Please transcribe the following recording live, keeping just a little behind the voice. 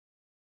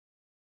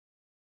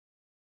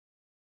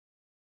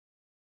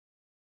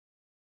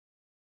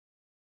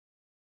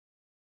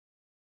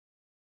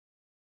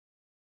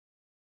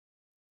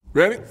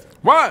Ready?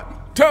 1,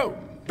 2,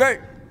 3.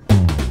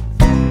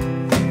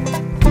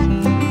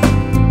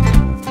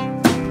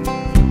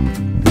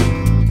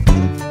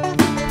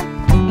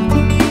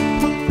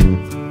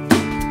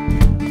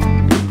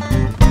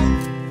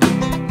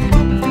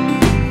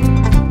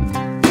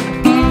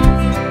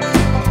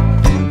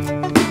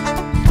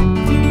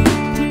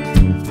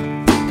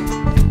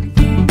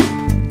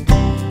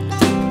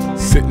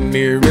 Sitting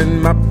here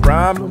in my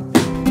problem.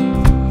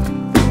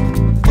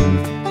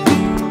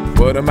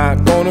 What am I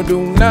gonna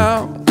do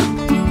now?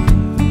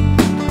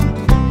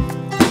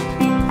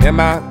 Am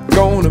I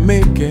gonna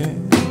make it?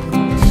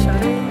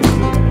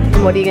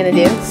 And what are you gonna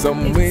do?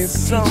 Some way, Teaching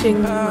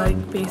somehow.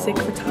 like basic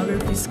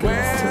photography skills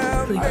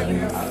to like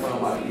youth.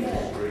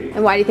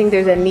 And why do you think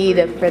there's a need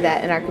for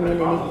that in our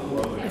community?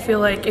 I feel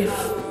like if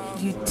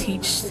you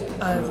teach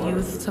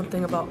youth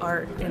something about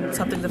art and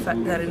something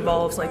that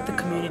involves like the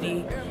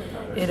community,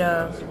 it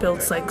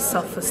builds like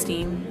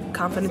self-esteem,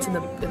 confidence in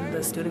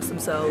the students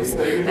themselves,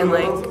 and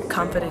like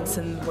confidence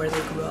in where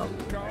they grew up.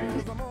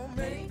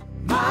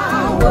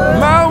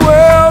 My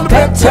world a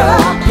better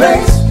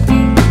place.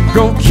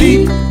 Gonna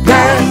keep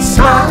that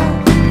smile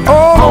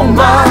on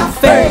my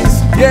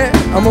face. Yeah,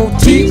 I'm gonna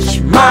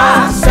teach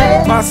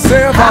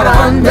myself how to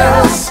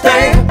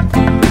understand.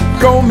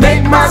 Gonna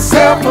make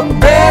myself a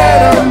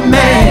better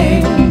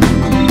man.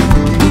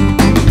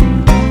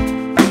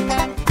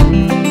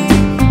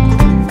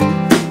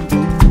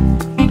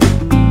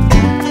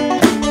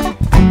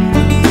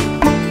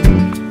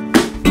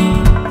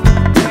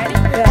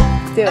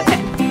 Do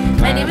it.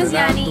 My name is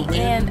Yanni,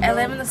 and I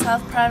live in the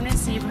South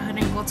Providence neighborhood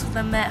and go to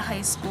the Met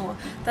High School.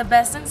 The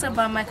best things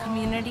about my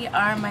community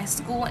are my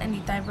school and the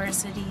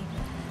diversity.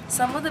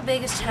 Some of the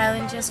biggest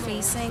challenges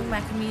facing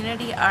my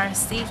community are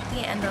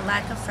safety and the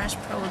lack of fresh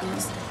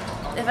produce.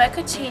 If I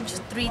could change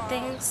 3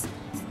 things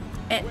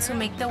to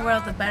make the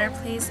world a better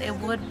place, it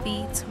would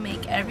be to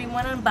make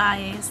everyone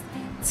unbiased,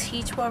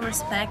 teach what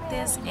respect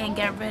is, and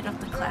get rid of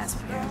the class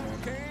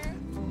pyramid.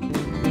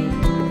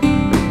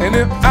 And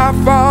if I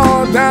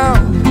fall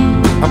down,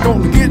 I'm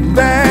gonna get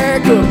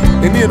back up,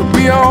 and it'll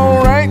be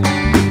alright,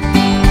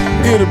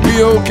 it'll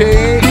be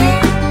okay,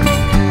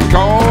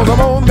 'cause I'm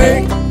gonna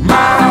make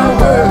my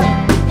world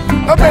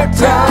a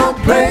better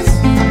place.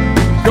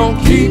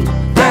 Gonna keep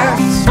that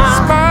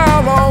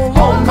smile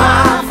on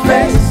my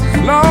face.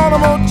 Lord,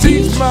 I'm gonna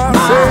teach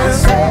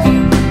myself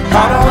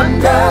how to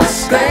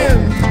understand.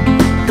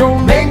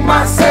 Gonna make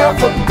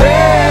myself a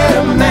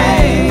better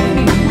man.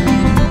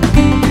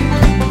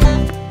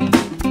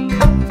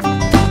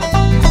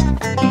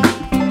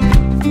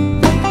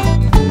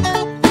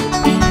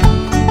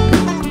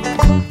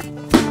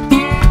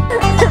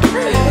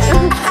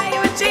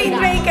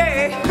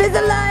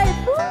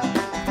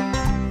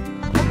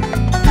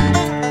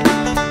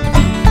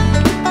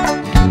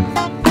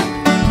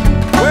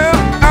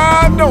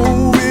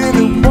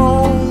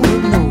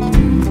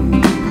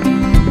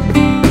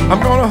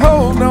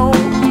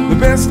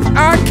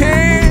 I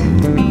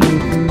can,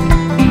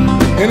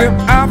 and if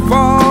I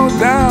fall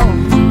down,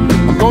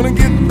 I'm gonna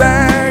get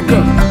back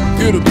up.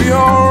 It'll be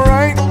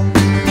alright,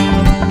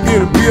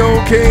 it'll be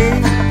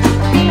okay.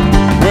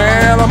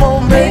 Well, I'm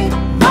gonna make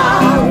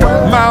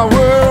my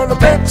world a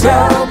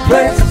better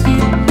place.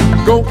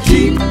 Gonna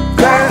keep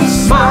that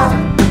smile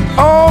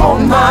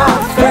on my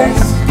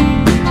face.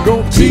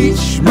 Gonna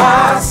teach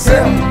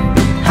myself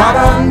how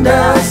to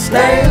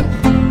understand.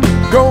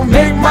 Gonna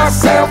make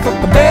myself a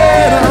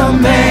better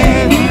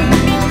man.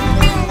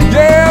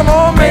 Yeah, I'm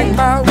gonna make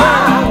my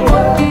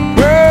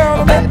world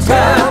a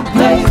better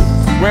place.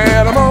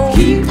 Well, I'm gonna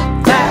keep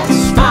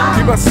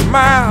a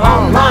smile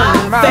on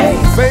my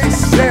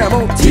face. Yeah, I'm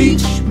gonna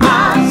teach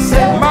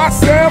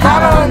myself how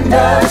to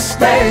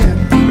understand.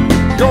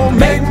 Gonna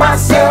make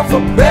myself a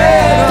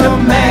better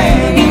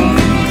man.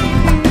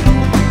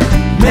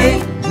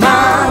 Make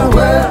my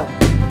world.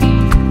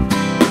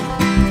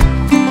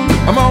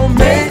 I'm gonna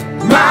make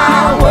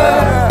my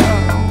world.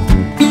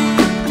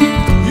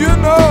 You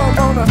know I'm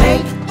gonna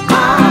make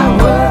my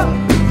world.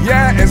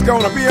 Yeah, it's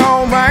gonna be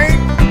alright.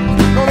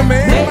 Gonna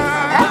make my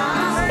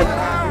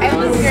world. It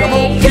was I'm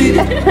gonna great. keep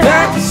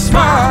that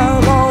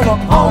smile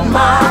on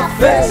my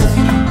face.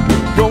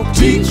 Gonna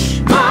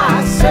teach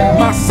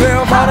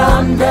myself how to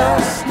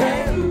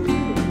understand.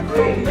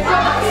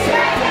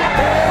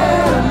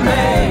 Better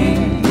man.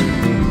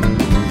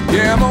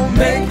 Yeah, I'm gonna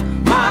make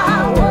my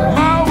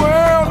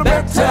world a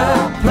better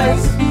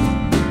place.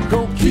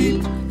 Gonna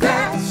keep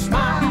that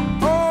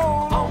smile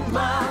on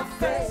my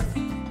face.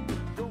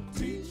 Gonna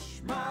teach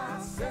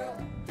myself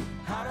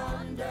how to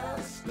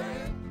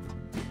understand.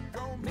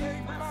 Gonna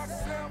make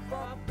myself a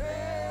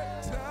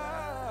better,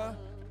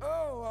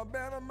 a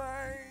better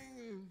man.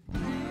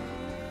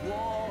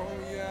 Whoa,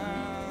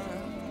 yeah.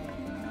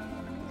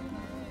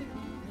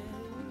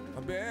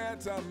 A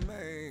better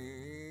man.